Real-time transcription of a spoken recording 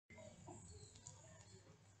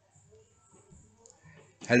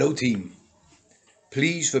Hello team,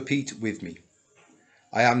 please repeat with me.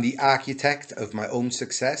 I am the architect of my own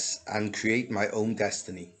success and create my own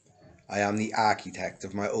destiny. I am the architect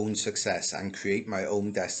of my own success and create my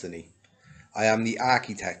own destiny. I am the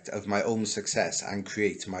architect of my own success and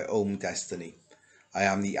create my own destiny. I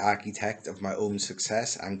am the architect of my own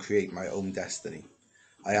success and create my own destiny.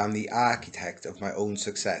 I am the architect of my own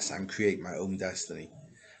success and create my own destiny.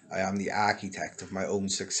 I am the architect of my own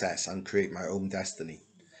success and create my own destiny.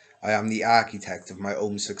 I am the architect of my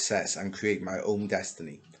own success and create my own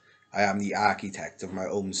destiny. I am the architect of my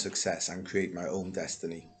own success and create my own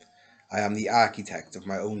destiny. I am the architect of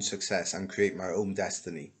my own success and create my own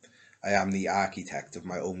destiny. I am the architect of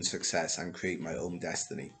my own success and create my own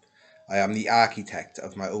destiny. I am the architect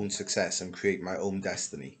of my own success and create my own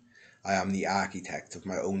destiny. I am the architect of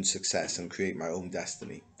my own success and create my own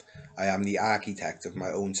destiny. I am the architect of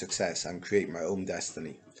my own success and create my own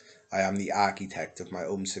destiny. I am the architect of my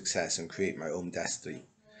own success and create my own destiny.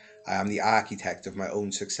 I am the architect of my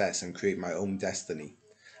own success and create my own destiny.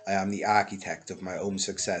 I am the architect of my own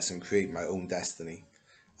success and create my own destiny.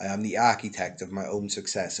 I am the architect of my own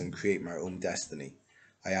success and create my own destiny.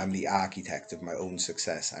 I am the architect of my own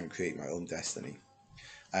success and create my own destiny.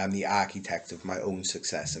 I am the architect of my own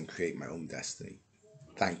success and create my own destiny.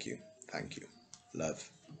 Thank you. Thank you. Love,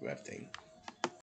 Rev Dane.